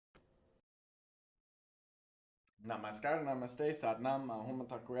Namaskar, namaste, sadnam, ahum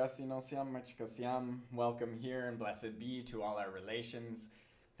takwasi no siam, machikasiam. Welcome here and blessed be to all our relations.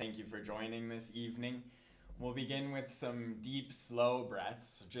 Thank you for joining this evening. We'll begin with some deep, slow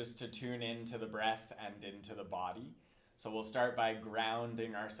breaths just to tune into the breath and into the body. So we'll start by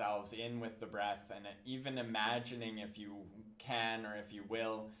grounding ourselves in with the breath and even imagining, if you can or if you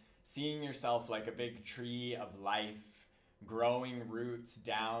will, seeing yourself like a big tree of life, growing roots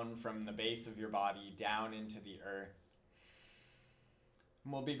down from the base of your body down into the earth.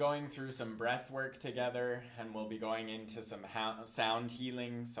 We'll be going through some breath work together, and we'll be going into some sound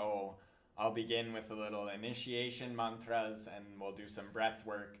healing. So I'll begin with a little initiation mantras, and we'll do some breath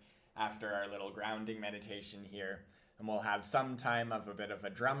work after our little grounding meditation here. And we'll have some time of a bit of a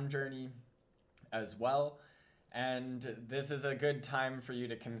drum journey as well. And this is a good time for you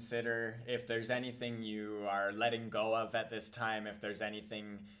to consider if there's anything you are letting go of at this time, if there's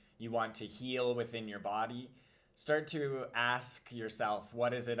anything you want to heal within your body. Start to ask yourself,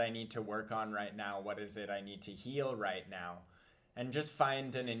 what is it I need to work on right now? What is it I need to heal right now? And just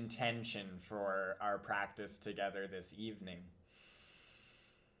find an intention for our practice together this evening.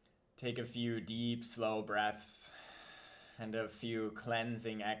 Take a few deep, slow breaths and a few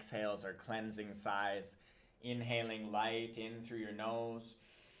cleansing exhales or cleansing sighs. Inhaling light in through your nose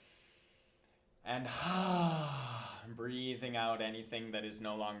and breathing out anything that is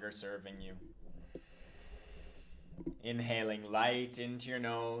no longer serving you. Inhaling light into your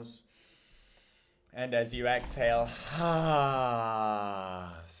nose, and as you exhale,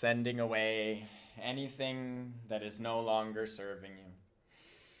 sending away anything that is no longer serving you.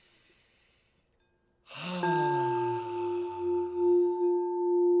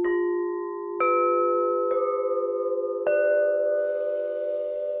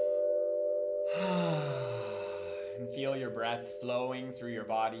 And feel your breath flowing through your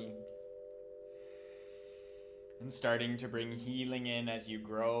body and starting to bring healing in as you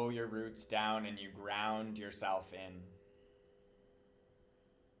grow your roots down and you ground yourself in.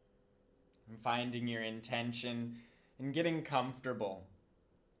 And finding your intention and getting comfortable.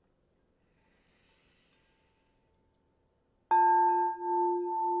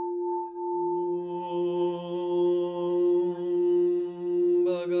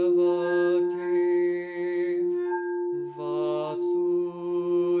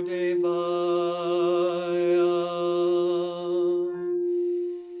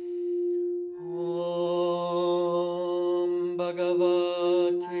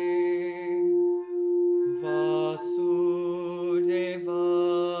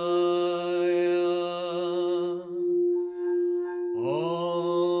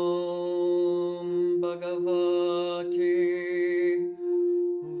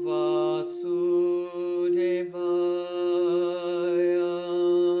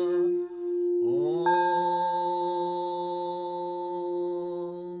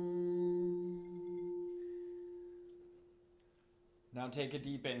 Now take a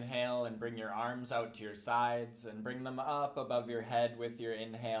deep inhale and bring your arms out to your sides and bring them up above your head with your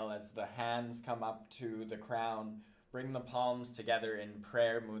inhale as the hands come up to the crown. Bring the palms together in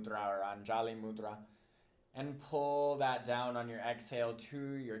prayer mudra or Anjali mudra and pull that down on your exhale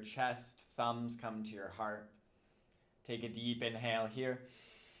to your chest. Thumbs come to your heart. Take a deep inhale here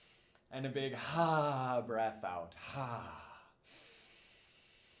and a big breath out.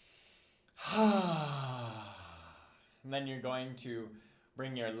 And then you're going to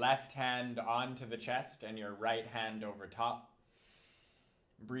bring your left hand onto the chest and your right hand over top.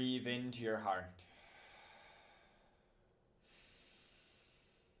 Breathe into your heart.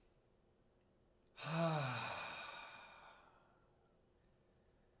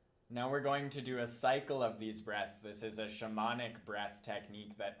 Now we're going to do a cycle of these breaths. This is a shamanic breath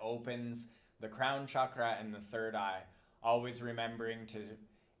technique that opens the crown chakra and the third eye, always remembering to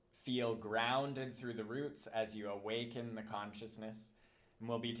feel grounded through the roots as you awaken the consciousness. And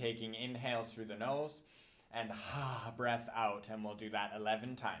we'll be taking inhales through the nose and breath out, and we'll do that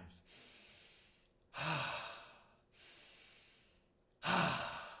 11 times.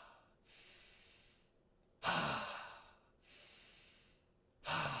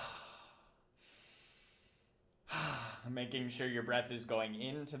 Making sure your breath is going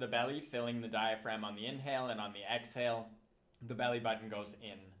into the belly, filling the diaphragm on the inhale, and on the exhale, the belly button goes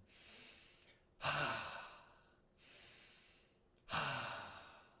in.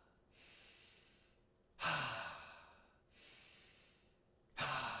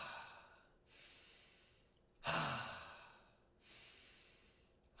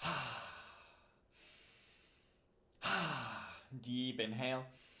 Deep inhale.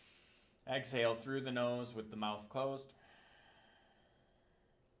 Exhale through the nose with the mouth closed.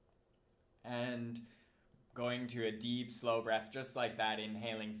 And Going to a deep, slow breath, just like that.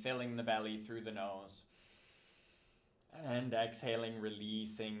 Inhaling, filling the belly through the nose. And exhaling,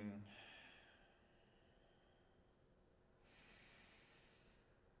 releasing.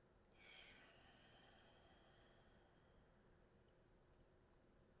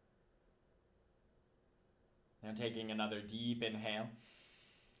 Now taking another deep inhale.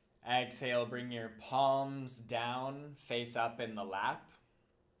 Exhale, bring your palms down, face up in the lap.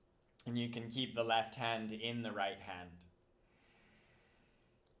 And you can keep the left hand in the right hand.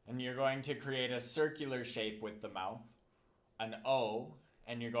 And you're going to create a circular shape with the mouth, an O,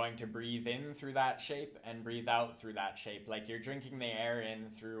 and you're going to breathe in through that shape and breathe out through that shape, like you're drinking the air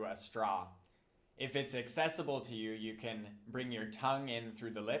in through a straw. If it's accessible to you, you can bring your tongue in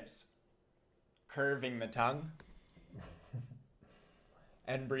through the lips, curving the tongue,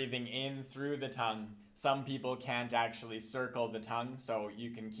 and breathing in through the tongue. Some people can't actually circle the tongue, so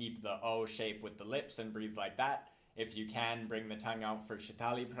you can keep the O shape with the lips and breathe like that. If you can, bring the tongue out for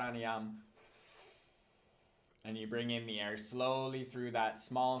Shitali Pranayam. And you bring in the air slowly through that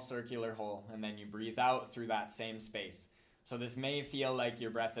small circular hole, and then you breathe out through that same space. So this may feel like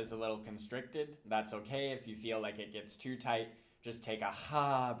your breath is a little constricted. That's okay. If you feel like it gets too tight, just take a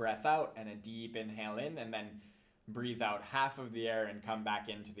ha breath out and a deep inhale in, and then breathe out half of the air and come back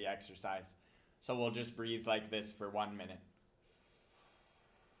into the exercise. So we'll just breathe like this for 1 minute.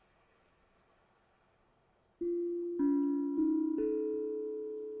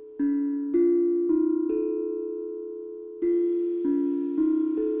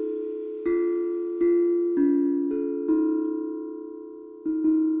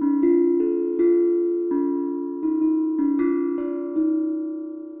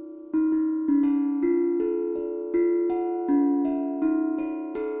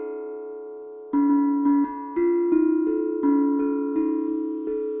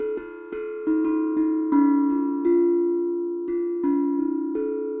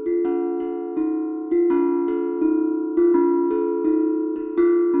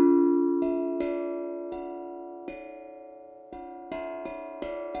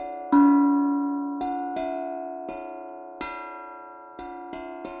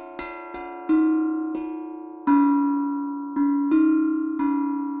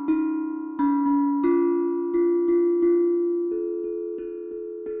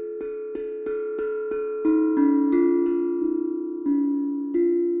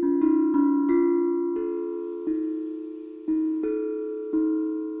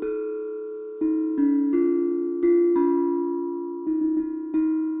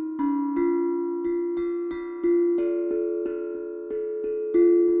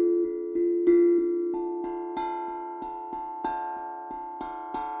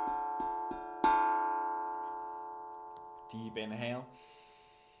 Deep inhale.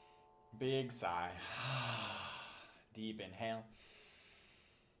 Big sigh. Deep inhale.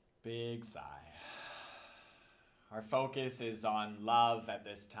 Big sigh. Our focus is on love at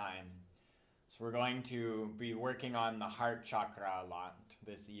this time. So we're going to be working on the heart chakra a lot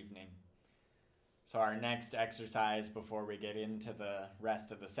this evening. So our next exercise before we get into the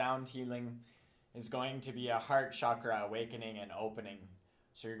rest of the sound healing is going to be a heart chakra awakening and opening.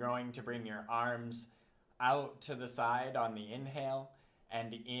 So you're going to bring your arms out to the side on the inhale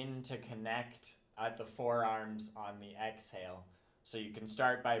and in to connect at the forearms on the exhale. So you can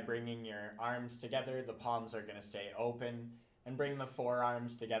start by bringing your arms together. The palms are going to stay open, and bring the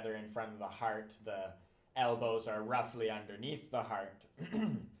forearms together in front of the heart. The elbows are roughly underneath the heart.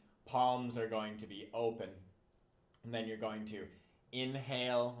 Palms are going to be open. And then you're going to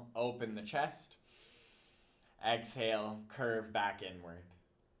inhale, open the chest. Exhale, curve back inward.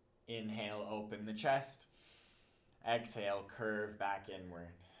 Inhale, open the chest. Exhale, curve back inward.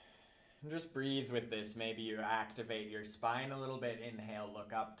 And just breathe with this. Maybe you activate your spine a little bit. Inhale,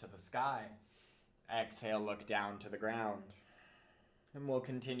 look up to the sky. Exhale, look down to the ground. And we'll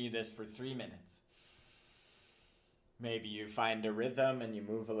continue this for 3 minutes. Maybe you find a rhythm and you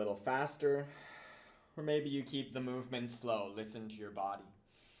move a little faster. Or maybe you keep the movement slow. Listen to your body.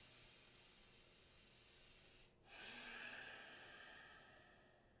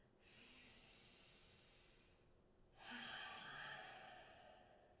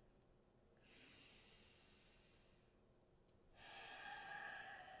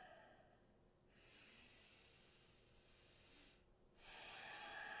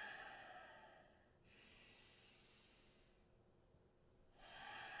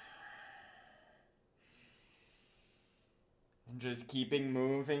 And just keeping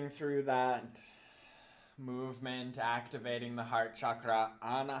moving through that movement, activating the heart chakra,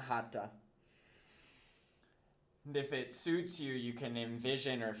 anahata. And if it suits you, you can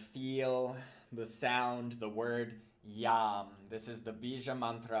envision or feel the sound, the word Yam. This is the Bija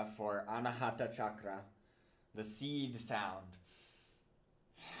mantra for Anahata chakra, the seed sound.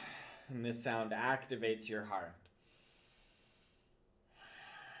 And this sound activates your heart.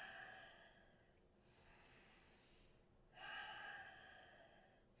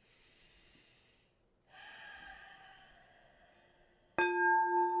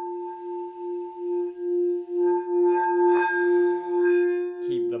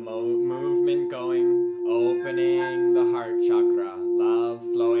 Keep the movement going, opening the heart chakra, love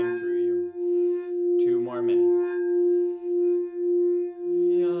flowing through you. 2 more minutes.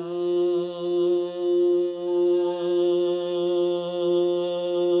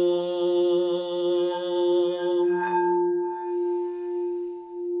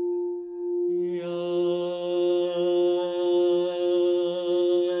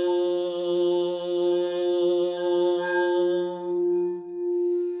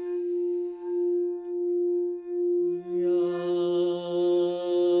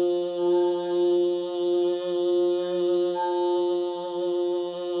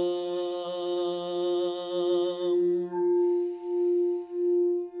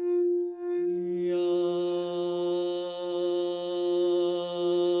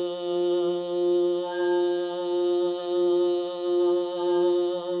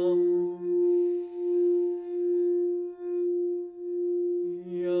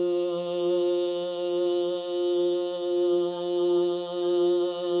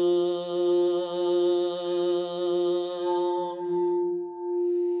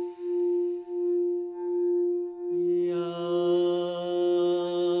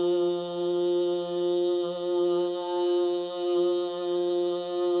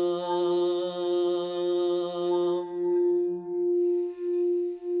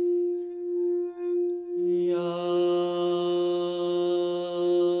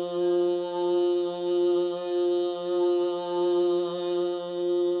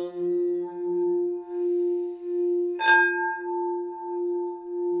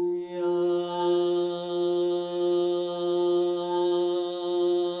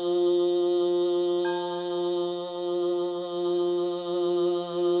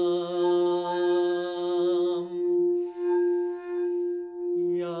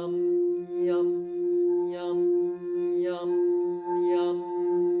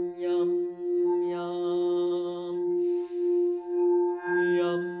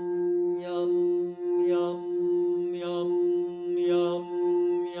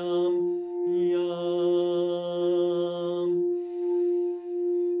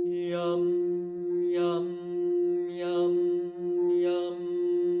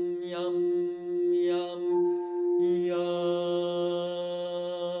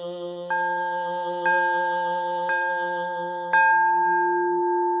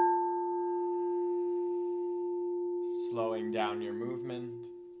 Slowing down your movement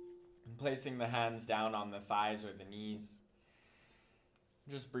and placing the hands down on the thighs or the knees.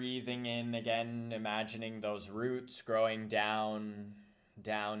 Just breathing in again, imagining those roots growing down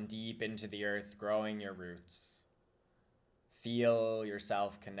deep into the earth, growing your roots. Feel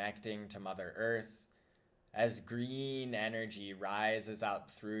yourself connecting to Mother Earth as green energy rises up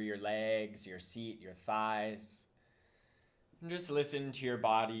through your legs, your seat, your thighs. And just listen to your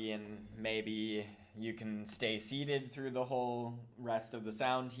body, and maybe you can stay seated through the whole rest of the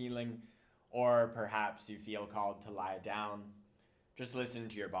sound healing, or perhaps you feel called to lie down. Just listen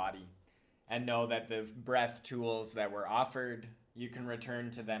to your body and know that the breath tools that were offered, you can return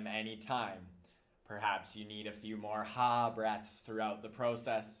to them anytime. Perhaps you need a few more ha breaths throughout the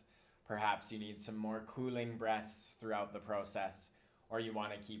process. Perhaps you need some more cooling breaths throughout the process, or you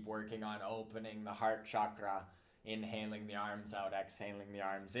want to keep working on opening the heart chakra, inhaling the arms out, exhaling the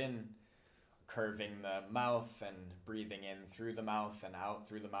arms in, curving the mouth and breathing in through the mouth and out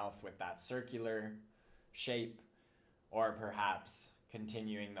through the mouth with that circular shape, or perhaps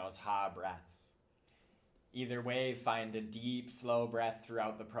continuing those ha breaths. Either way, find a deep, slow breath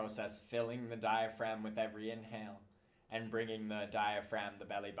throughout the process, filling the diaphragm with every inhale and bringing the diaphragm, the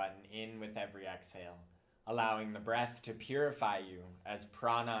belly button, in with every exhale, allowing the breath to purify you as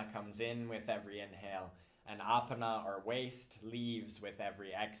prana comes in with every inhale and apana or waste leaves with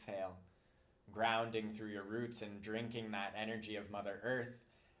every exhale, grounding through your roots and drinking that energy of Mother Earth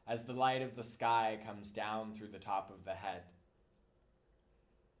as the light of the sky comes down through the top of the head.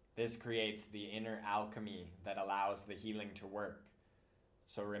 This creates the inner alchemy that allows the healing to work.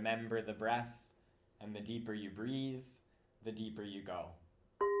 So remember the breath, and the deeper you breathe, the deeper you go.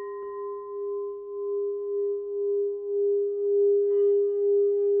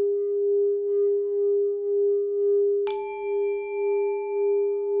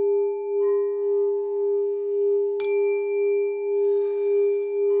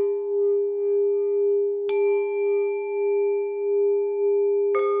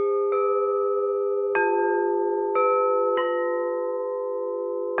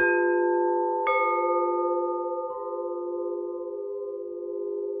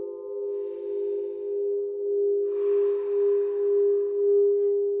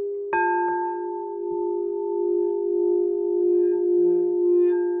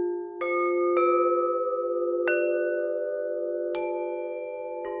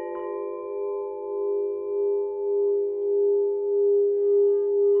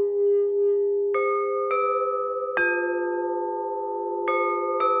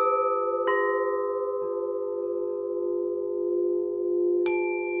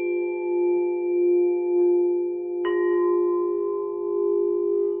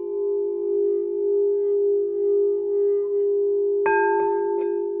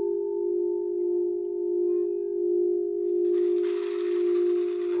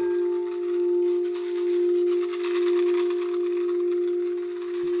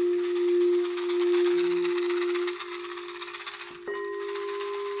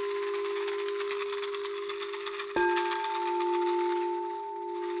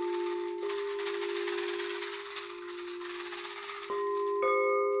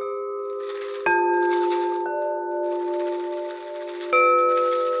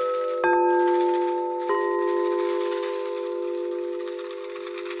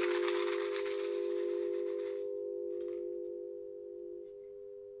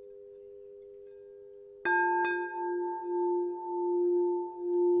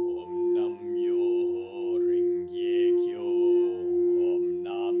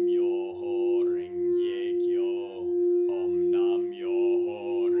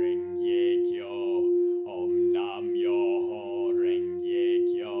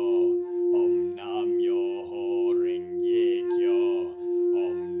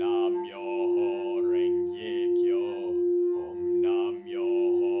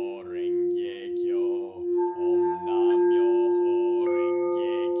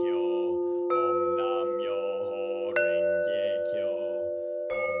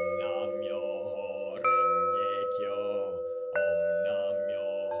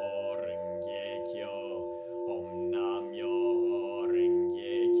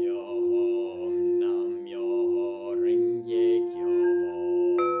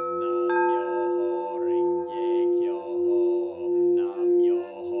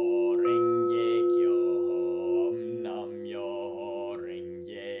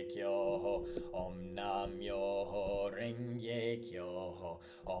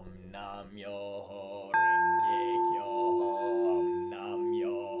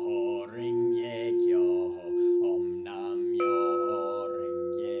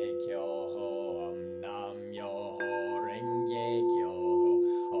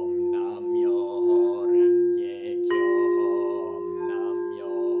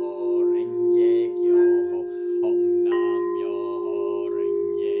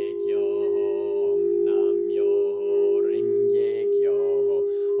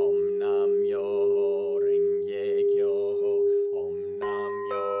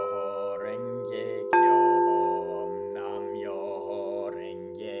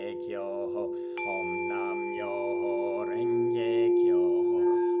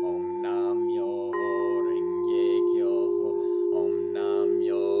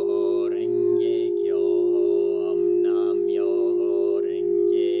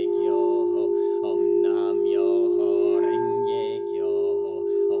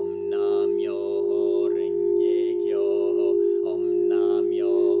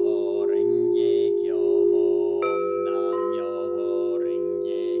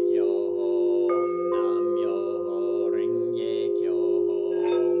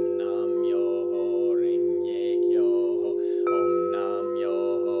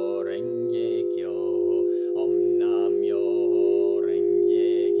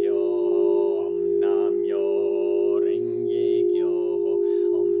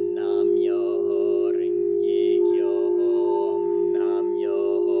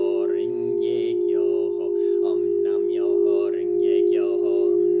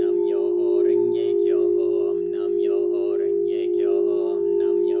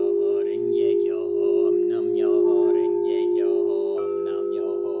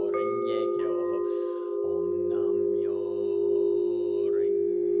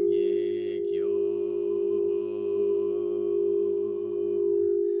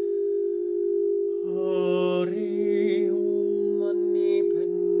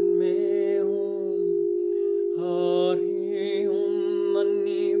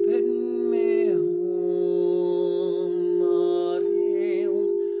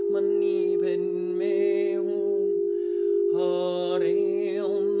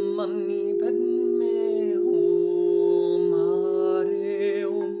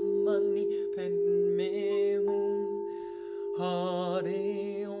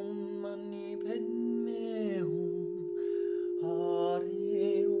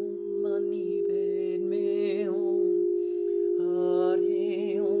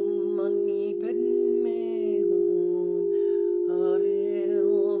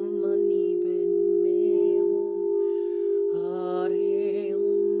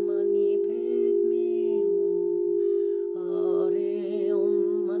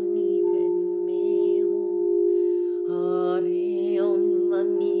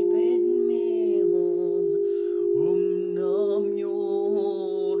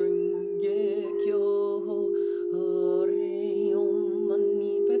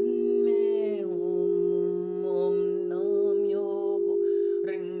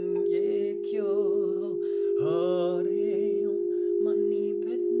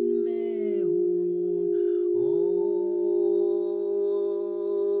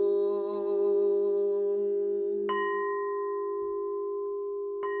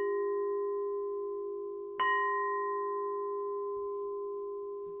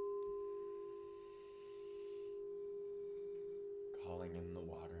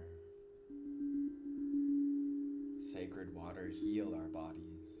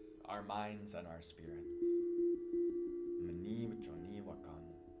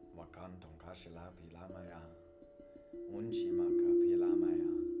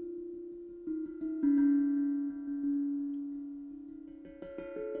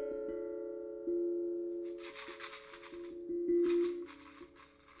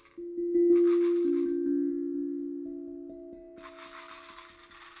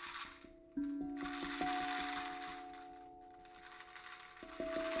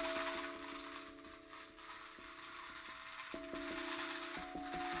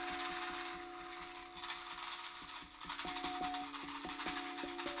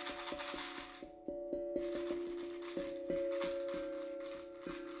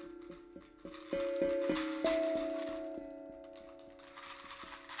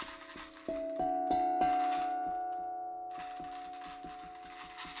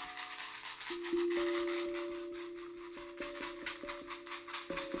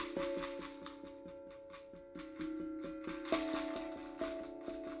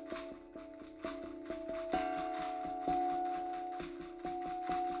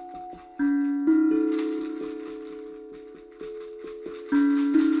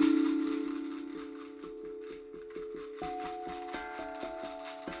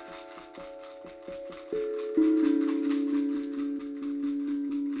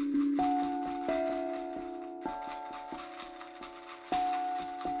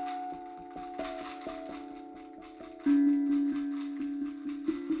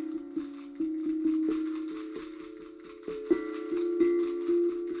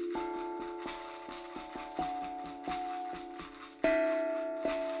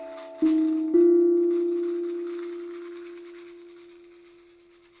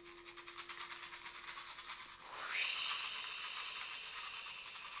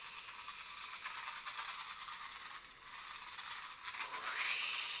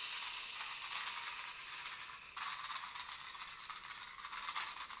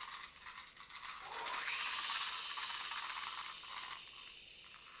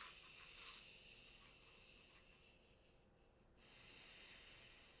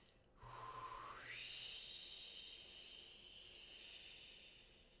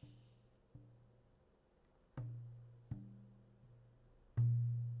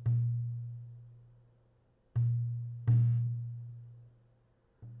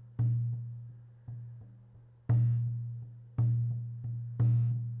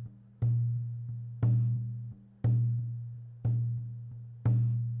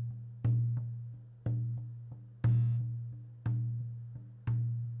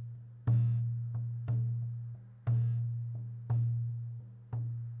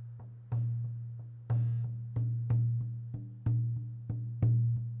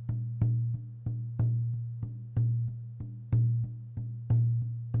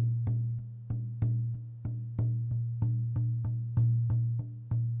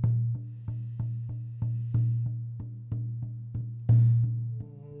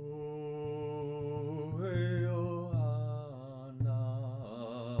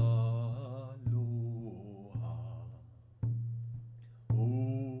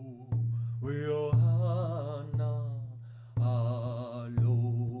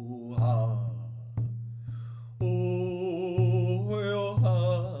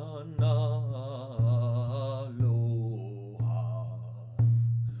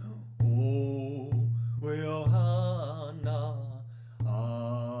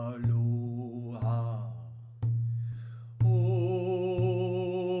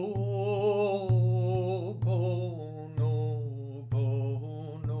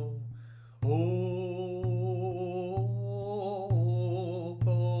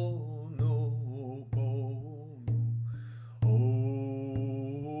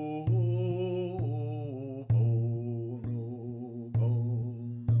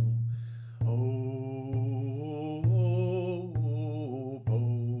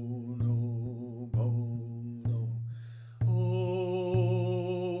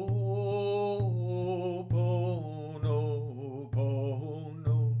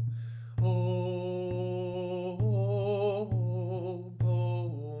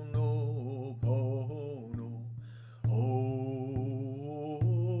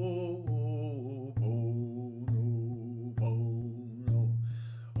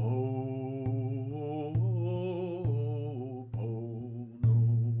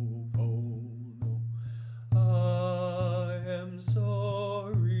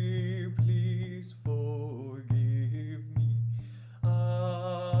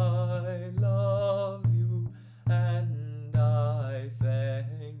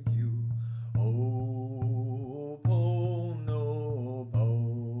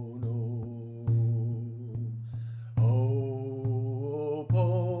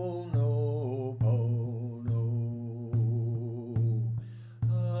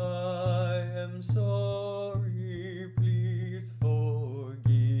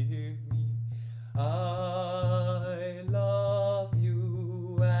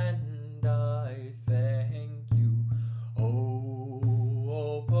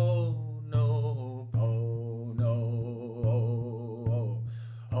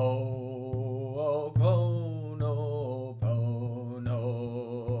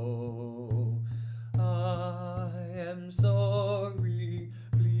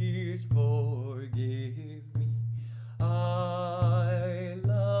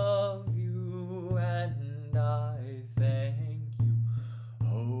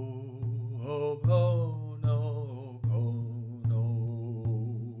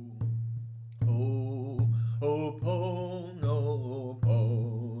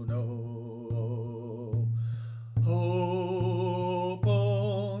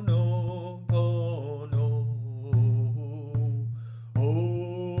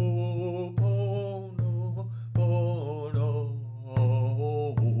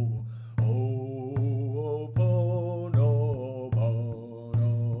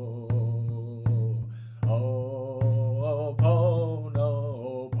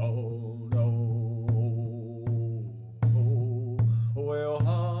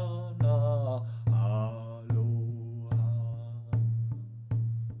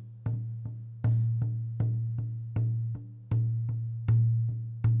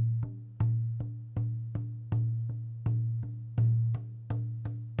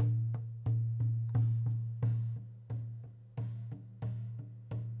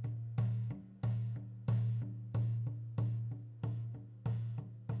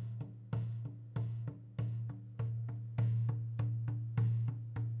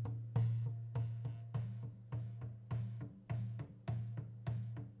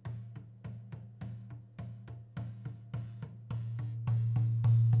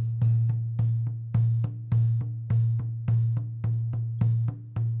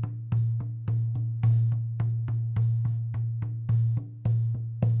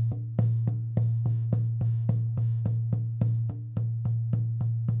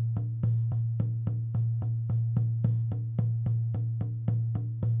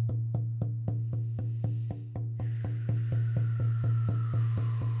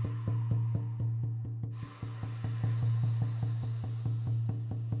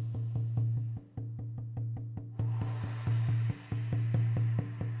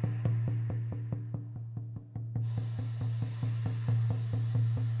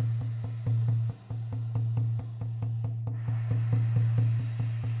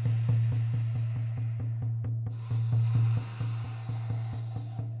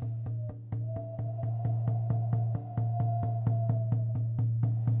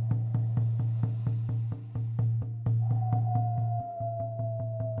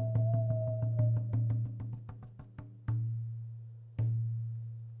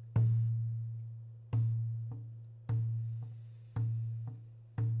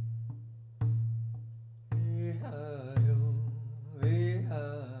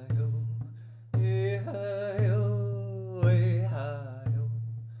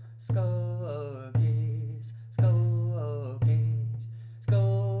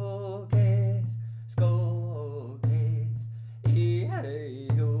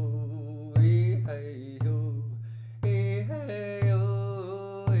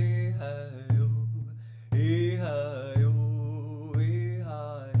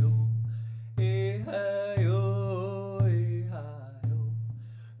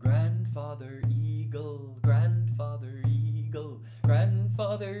 grandfather eagle, grandfather eagle,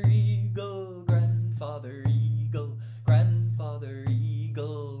 grandfather eagle, grandfather eagle, grandfather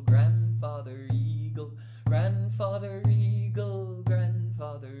eagle, grandfather eagle, grandfather eagle,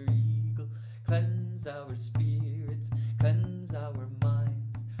 grandfather eagle. Cleanse our spirits, cleanse our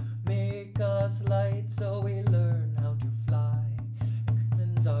minds, make us light so we learn how to fly.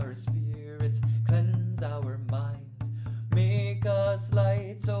 Cleanse our spirits, cleanse our minds, make us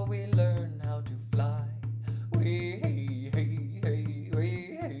light so we learn how to fly. We hey hey hey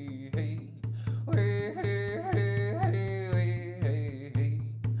we hey hey we hey hey hey we hey hey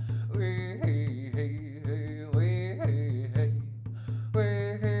we hey hey hey we hey hey we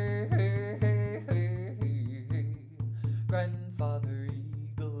hey hey hey hey hey. Grandfather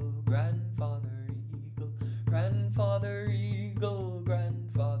eagle, grandfather eagle, grandfather eagle,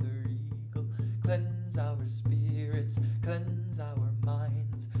 grandfather eagle. Cleanse our spirits, cleanse our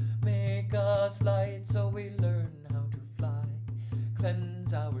minds, make us light so we learn how to fly.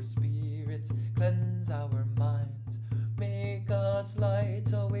 Cleanse our spirits, cleanse our minds, make us light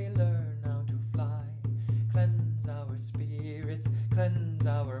so we learn how to fly. Cleanse our spirits, cleanse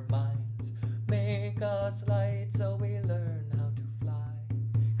our minds, make us light so we learn how to fly.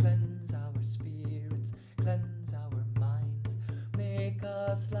 Cleanse our spirits, cleanse our minds, make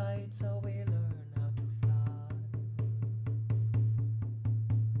us light so we learn how to fly.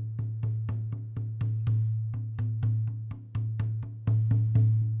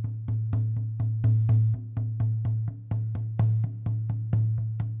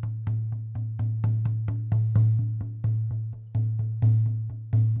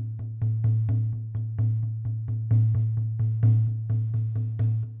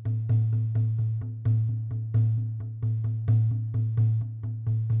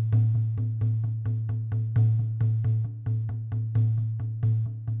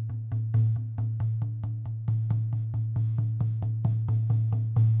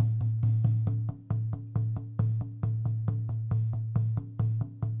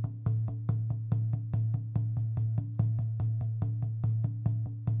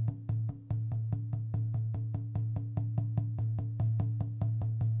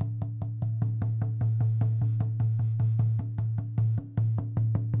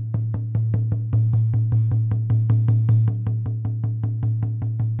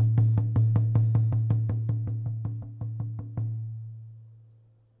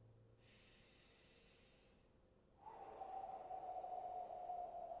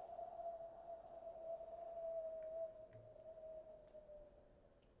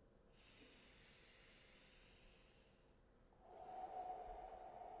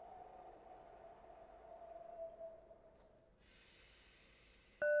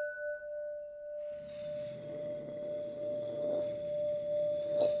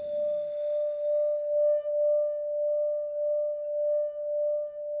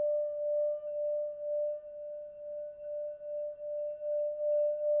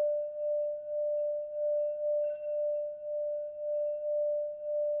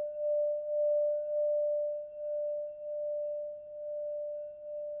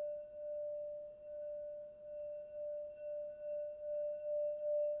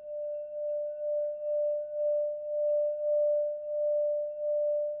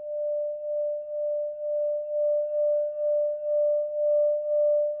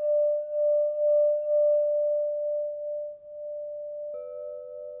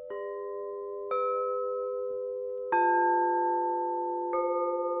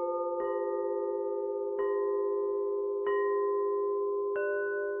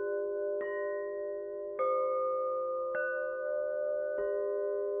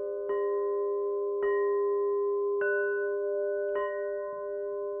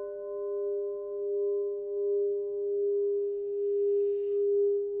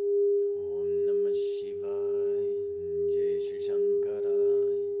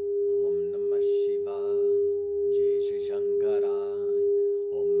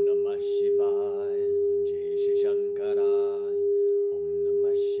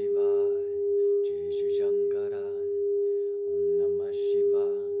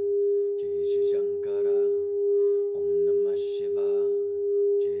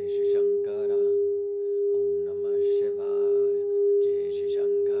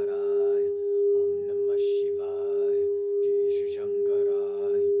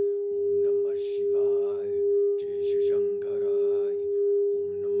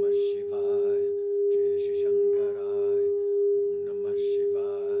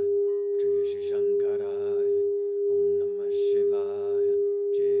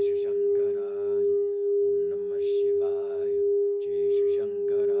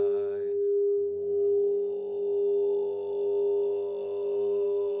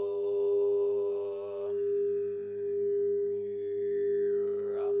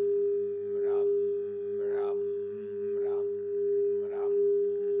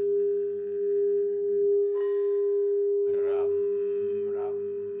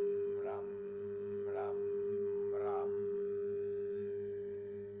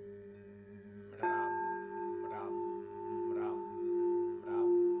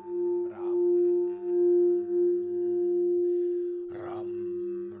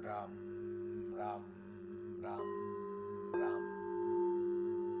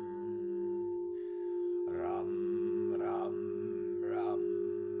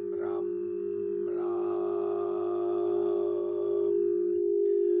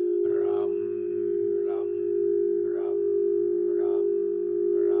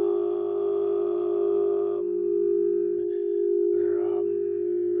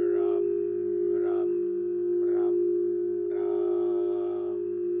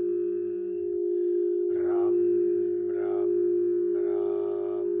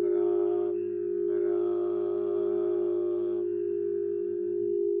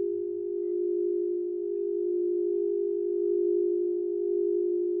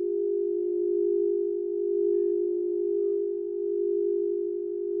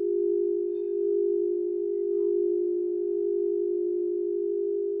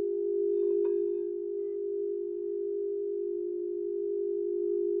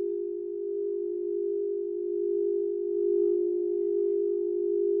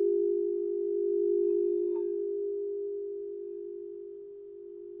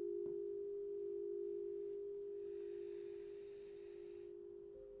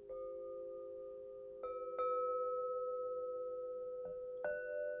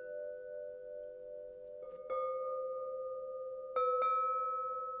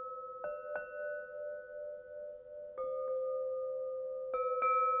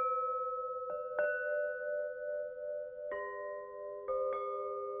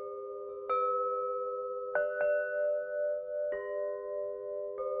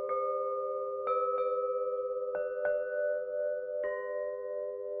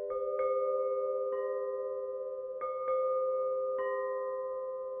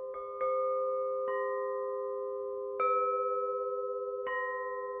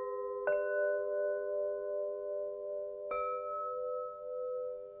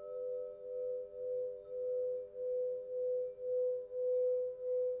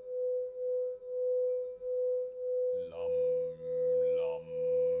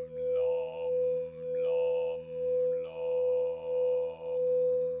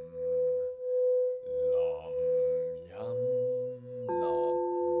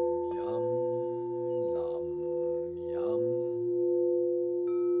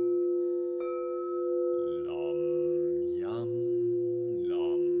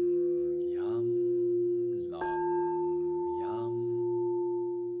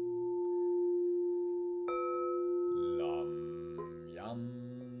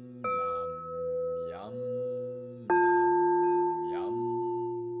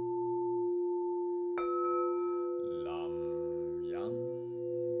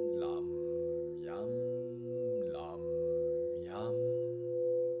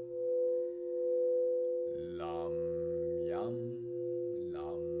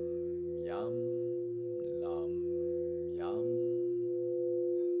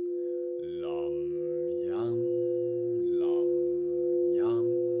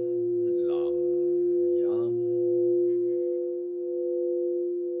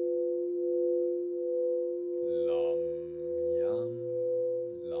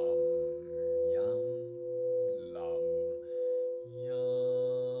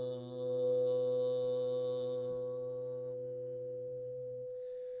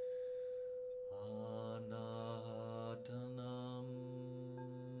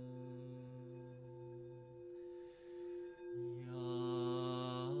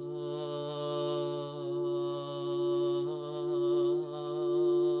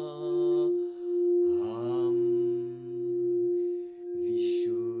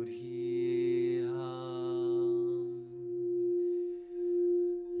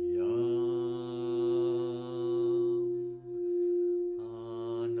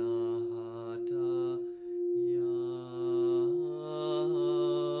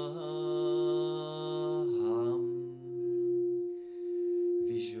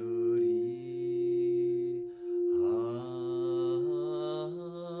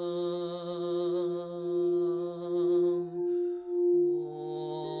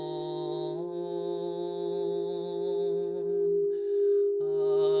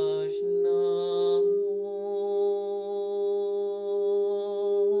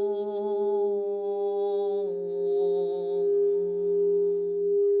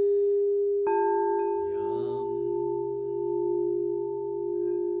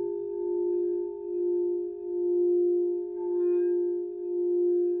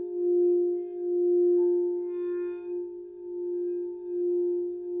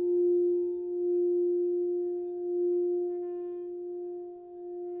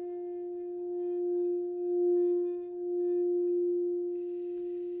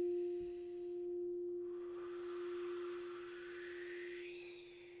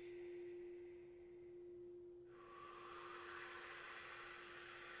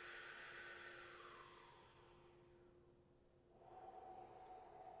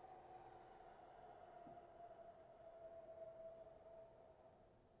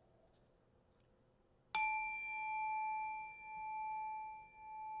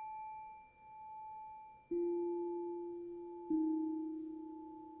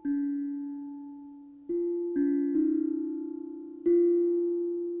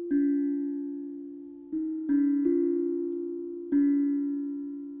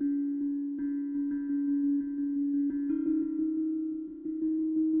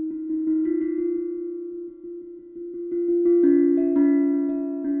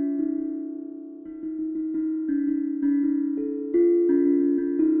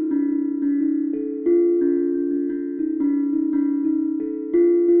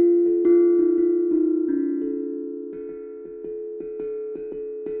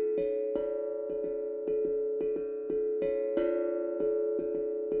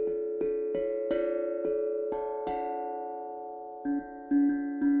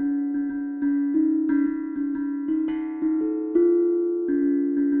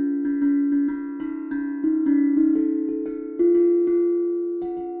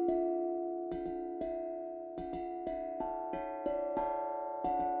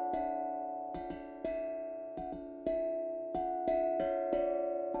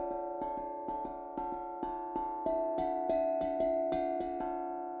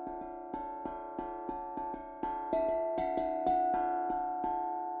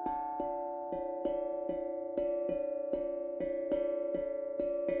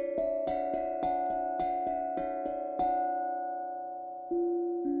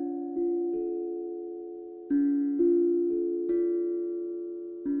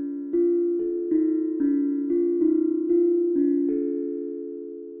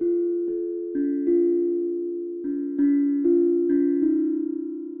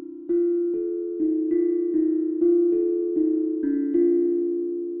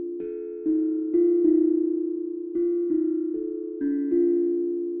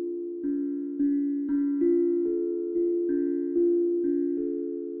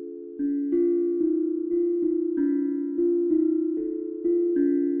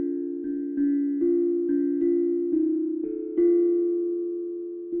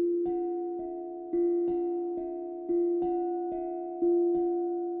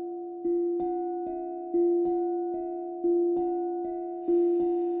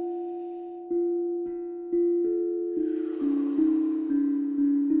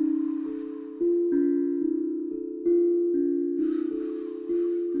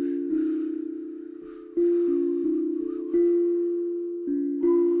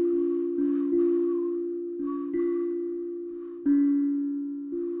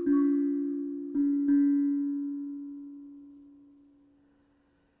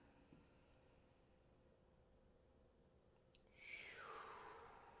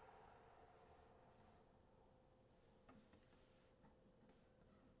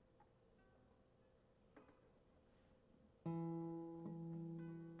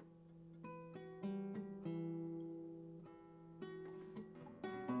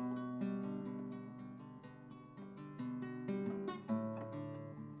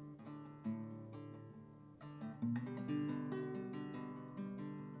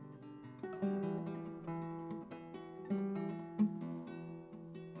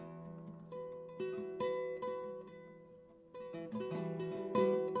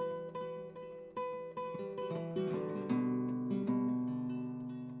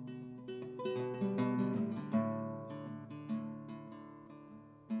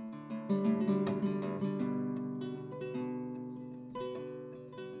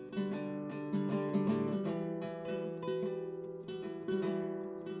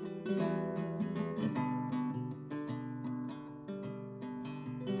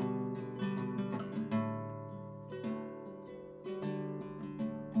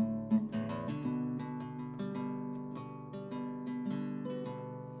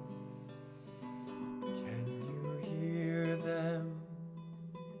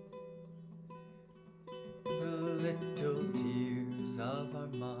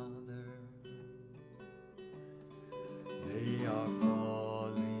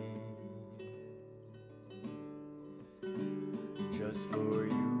 just for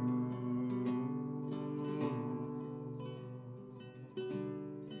you.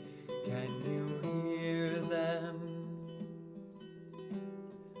 Can you hear them?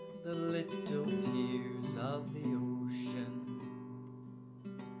 The little tears of the ocean,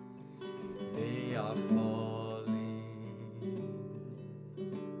 they are falling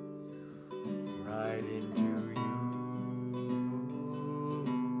right into you.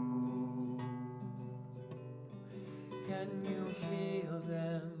 Can you feel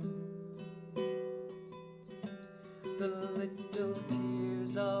them? The little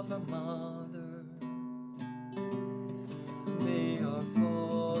tears of a mother, they are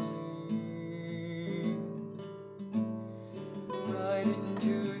falling right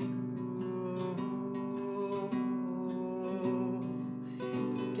into you.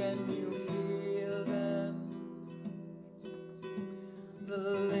 Can you feel them? The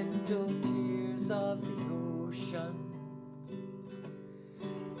little tears of the ocean,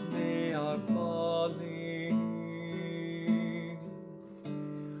 they are falling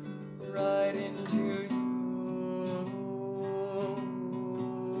right into you.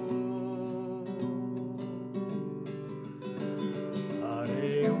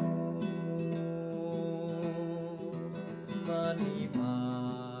 Hare Om Mani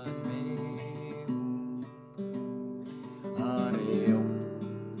Padme Hum. Hare Om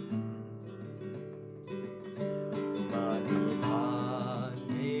Mani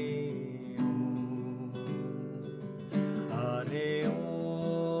Padme Hum. Hare Om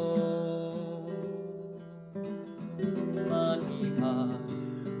Mani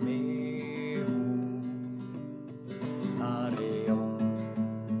Padme Hum. Hare Om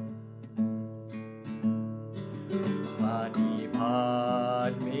Mani Padme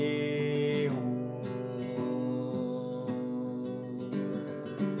Hum.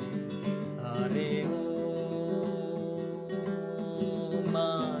 Hare Om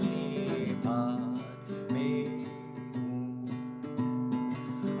Mani Padme Hum.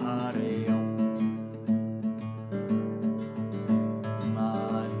 Hare Om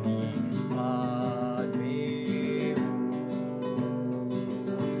Mani Padme Hum.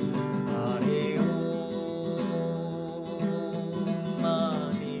 Hare Om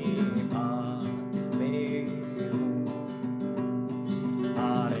Mani Padme Hum.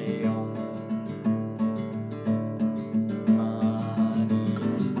 Hare Om Mani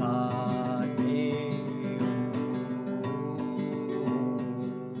Padme Hum.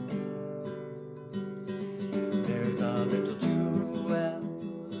 There's a little jewel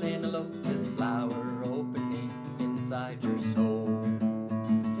in a lotus flower opening inside your soul.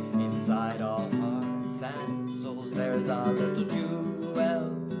 Inside all hearts and souls, there's a little jewel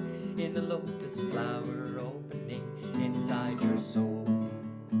in the lotus flower opening inside your soul.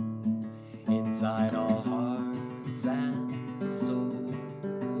 Inside all hearts and souls.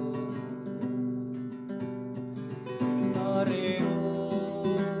 Hare Om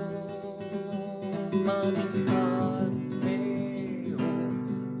Mani Padme Hum.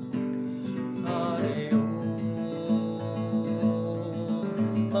 Hare Om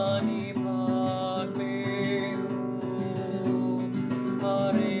Mani Padme Hum.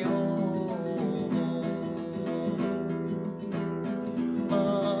 Hare Om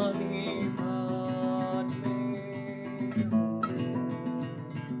Mani Padme Hum.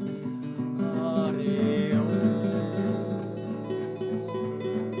 Hare Om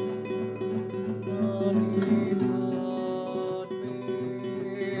Mani Padme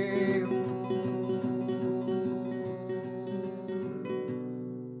Hum.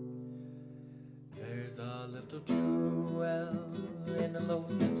 There's a little jewel in a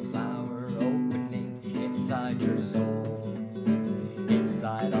lotus flower opening inside your soul.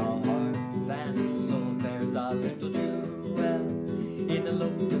 Inside all hearts and souls, there's a little jewel in a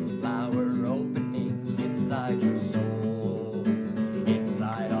lotus flower opening inside your soul.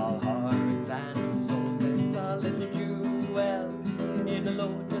 Inside all hearts and souls, there's a little jewel in a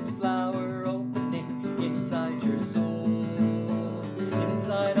lotus flower opening inside your soul.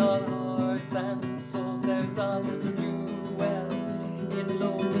 Inside all hearts and souls, there's a little jewel in a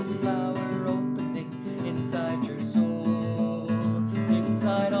lotus flower opening inside your soul.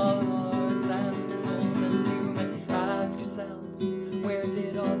 Inside all hearts and souls, and you may ask yourselves, where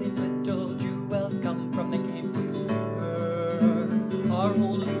did all these little jewels come from? They came from her, our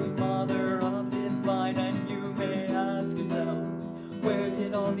holy mother of divine. And you may ask yourselves, where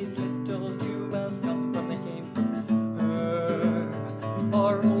did all these little jewels come from? They came from her,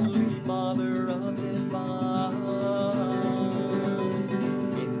 our holy mother of divine.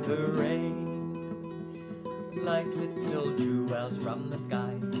 In the rain, like little jewels from the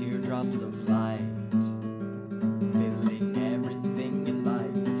sky, teardrops of light, filling everything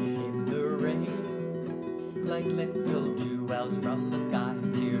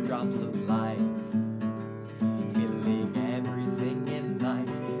teardrops of life, filling everything in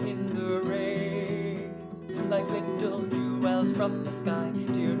light in the rain, like little jewels from the sky,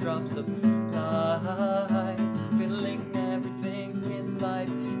 teardrops of light, filling everything in life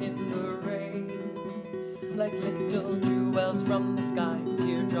in the rain, like little jewels from the sky,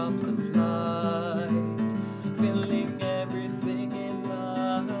 teardrops of light, filling everything in life.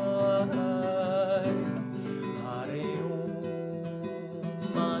 Hare Om,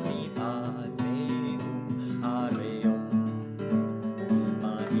 Mani Padme Hum, Hare Om,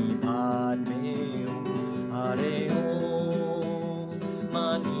 Mani Padme Hum, Hare Om,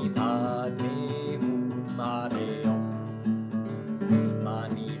 Mani Padme Hum, Hare Om,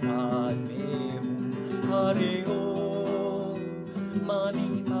 Mani Padme Hum, Hare Om, Mani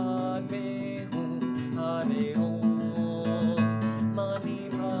Padme Hum, Hare Om, Mani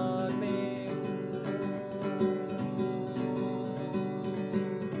Padme Hum.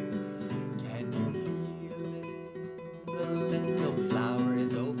 Can you feel it? The little flower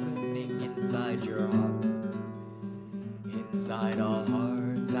is opening inside your heart, inside all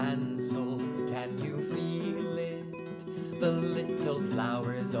hearts and souls. Can you feel it? The little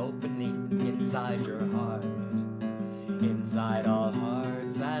flower is opening inside your heart, inside all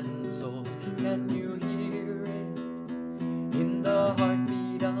hearts and souls. Can you hear it? In the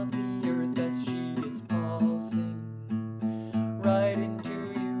heartbeat of the earth as she is pulsing right into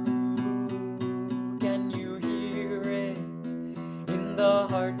you. Can you hear it? In the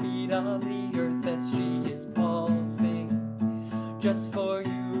heartbeat of the earth as she is pulsing just for you.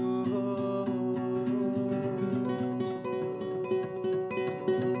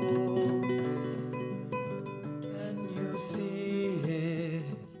 Can you see it?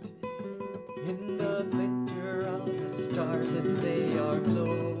 In the glitter of the stars as they are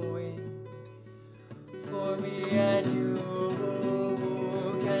glowing for me and you.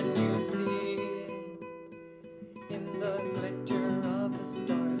 Can you see it? In the glitter of the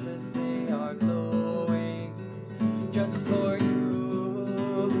stars as they are glowing just for you.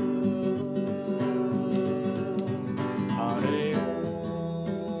 Hare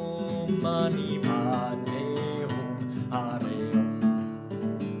Om, Mani Padme Hum, Hare Om,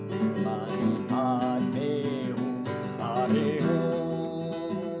 Mani Padme Hum, Hare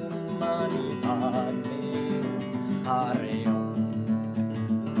Om, Mani Padme Hum, Hare Om,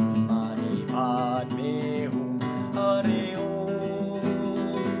 Mani Padme Hum, Hare Om,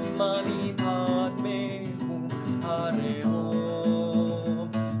 Mani Padme Hum, Hare Om,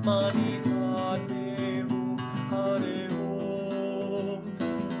 Mani Padme Hum, Hare Om,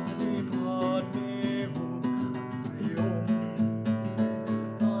 Mani Padme Hum, Hare Om,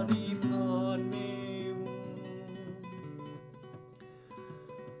 Mani Padme Hum.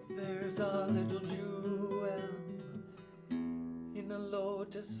 There's a little jewel in a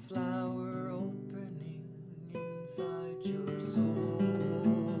lotus flower opening inside your soul,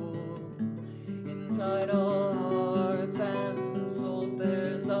 inside all hearts and souls.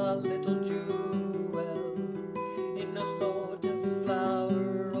 There's a little jewel in a lotus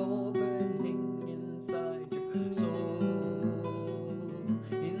flower opening inside your soul,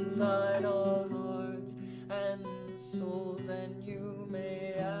 inside all hearts and souls. And you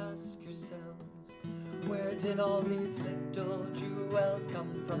may ask yourselves, where did all these little jewels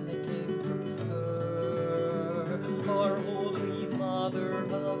come from? They came from her, our Holy Mother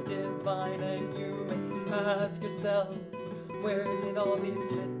of Divine. And you may ask yourselves, where did all these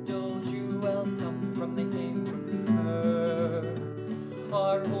little jewels come from? They came from her,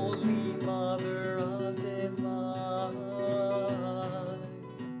 our Holy Mother of Divine.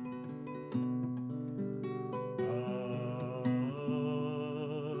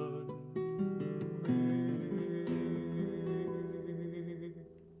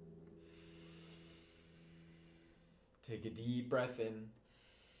 Take a deep breath in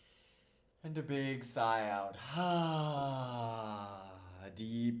and a big sigh out. A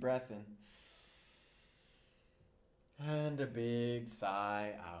deep breath in and a big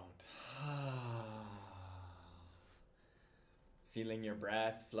sigh out. Feeling your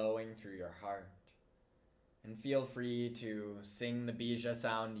breath flowing through your heart. And feel free to sing the bija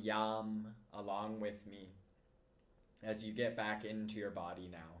sound Yam along with me as you get back into your body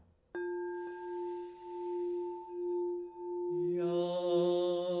now.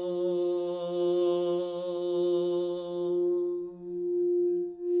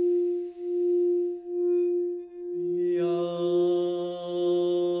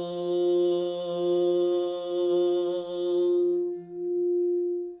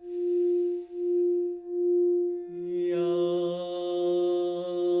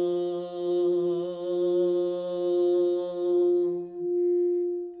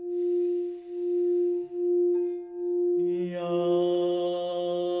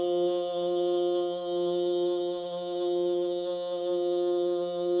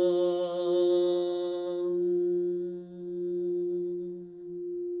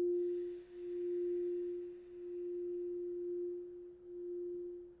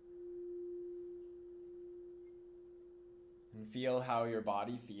 feel how your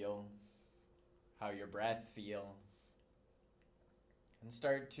body feels, how your breath feels, and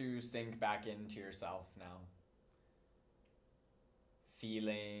start to sink back into yourself now.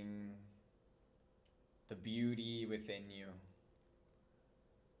 Feeling the beauty within you,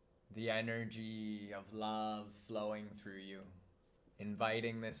 the energy of love flowing through you,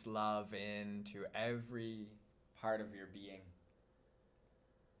 inviting this love into every part of your being.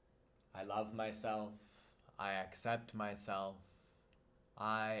 I love myself. I accept myself.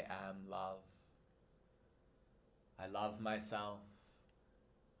 I am love. I love myself.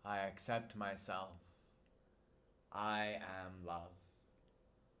 I accept myself. I am love.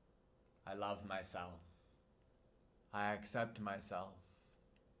 I love myself. I accept myself.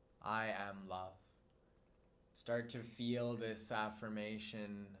 I am love. Start to feel this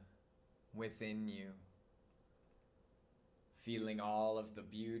affirmation within you. Feeling all of the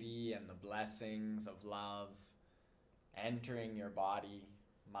beauty and the blessings of love entering your body,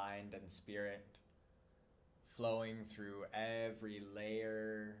 mind, and spirit, flowing through every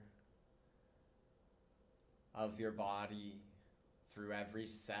layer of your body, through every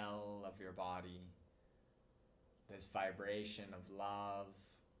cell of your body. This vibration of love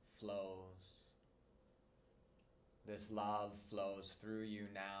flows. This love flows through you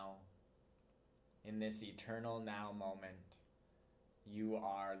now. In this eternal now moment, you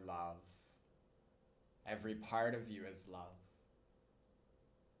are love. Every part of you is love.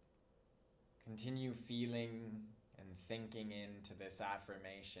 Continue feeling and thinking into this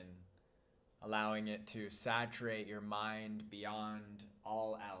affirmation, allowing it to saturate your mind beyond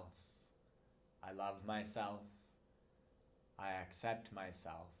all else. I love myself. I accept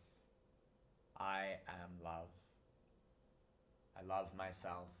myself. I am love. I love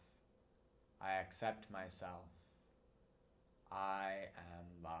myself. I accept myself. I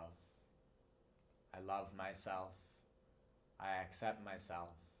am love. I love myself. I accept myself.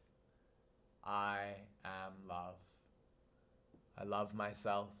 I am love. I love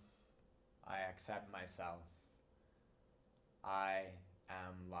myself. I accept myself. I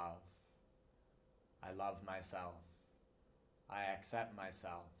am love. I love myself. I accept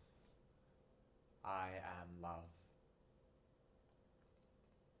myself. I am love.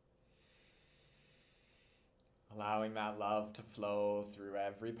 Allowing that love to flow through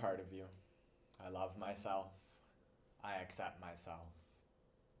every part of you. I love myself. I accept myself.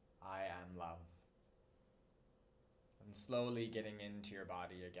 I am love. And slowly getting into your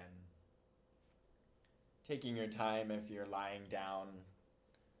body again. Taking your time if you're lying down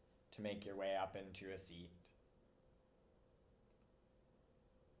to make your way up into a seat.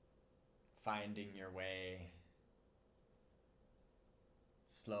 Finding your way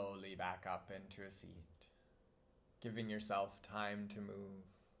slowly back up into a seat. Giving yourself time to move,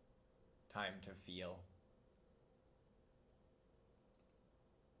 time to feel.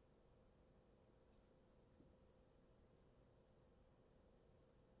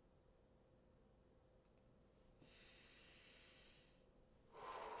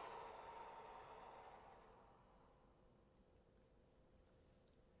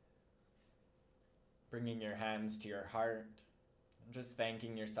 Bringing your hands to your heart and just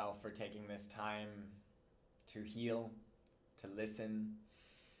thanking yourself for taking this time to heal, to listen,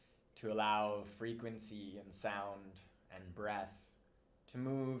 to allow frequency and sound and breath to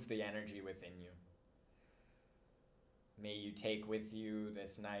move the energy within you. May you take with you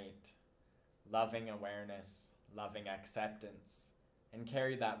this night loving awareness, loving acceptance, and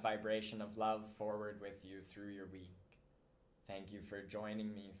carry that vibration of love forward with you through your week. Thank you for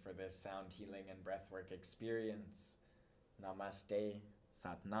joining me for this sound healing and breathwork experience. Namaste,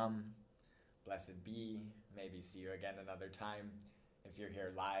 Satnam, blessed be, maybe see you again another time. If you're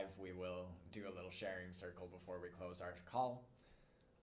here live, we will do a little sharing circle before we close our call.